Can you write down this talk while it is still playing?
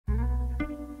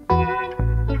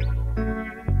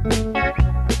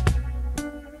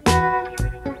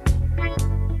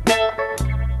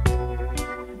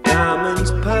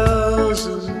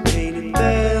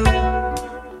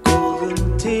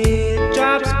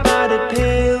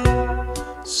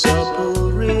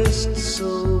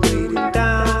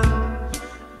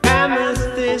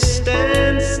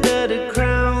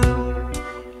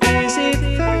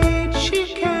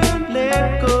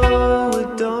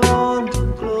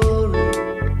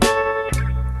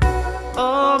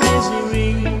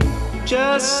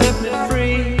just set me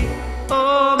free.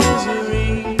 Oh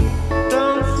misery,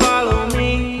 don't follow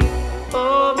me.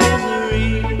 Oh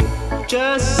misery,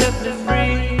 just set me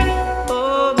free.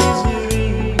 Oh misery.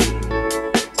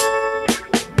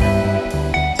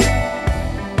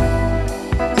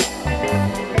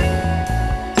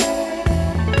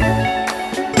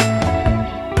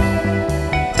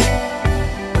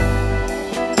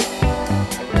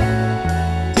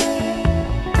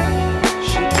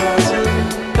 She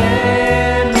doesn't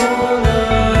bear no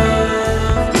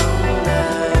love, no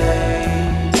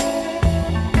light.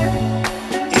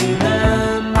 In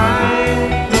her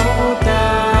mind, no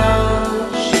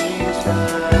doubt, she's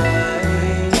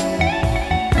right.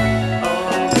 Oh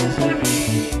misery.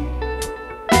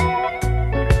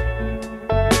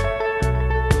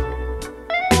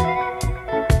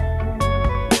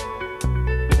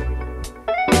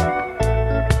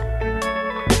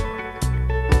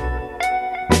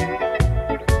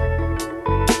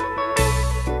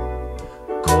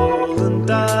 Cold and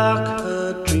dark,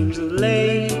 her dreams are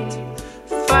late.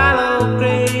 Fallow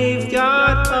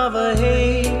graveyard of her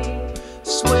hate.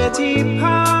 Sweaty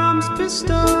palms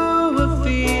bestow a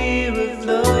fear of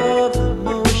love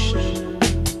emotion.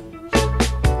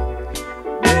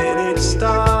 When it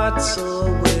starts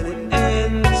or when it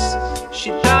ends,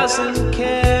 she doesn't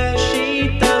care,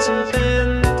 she doesn't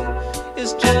bend.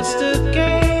 It's just a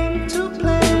game.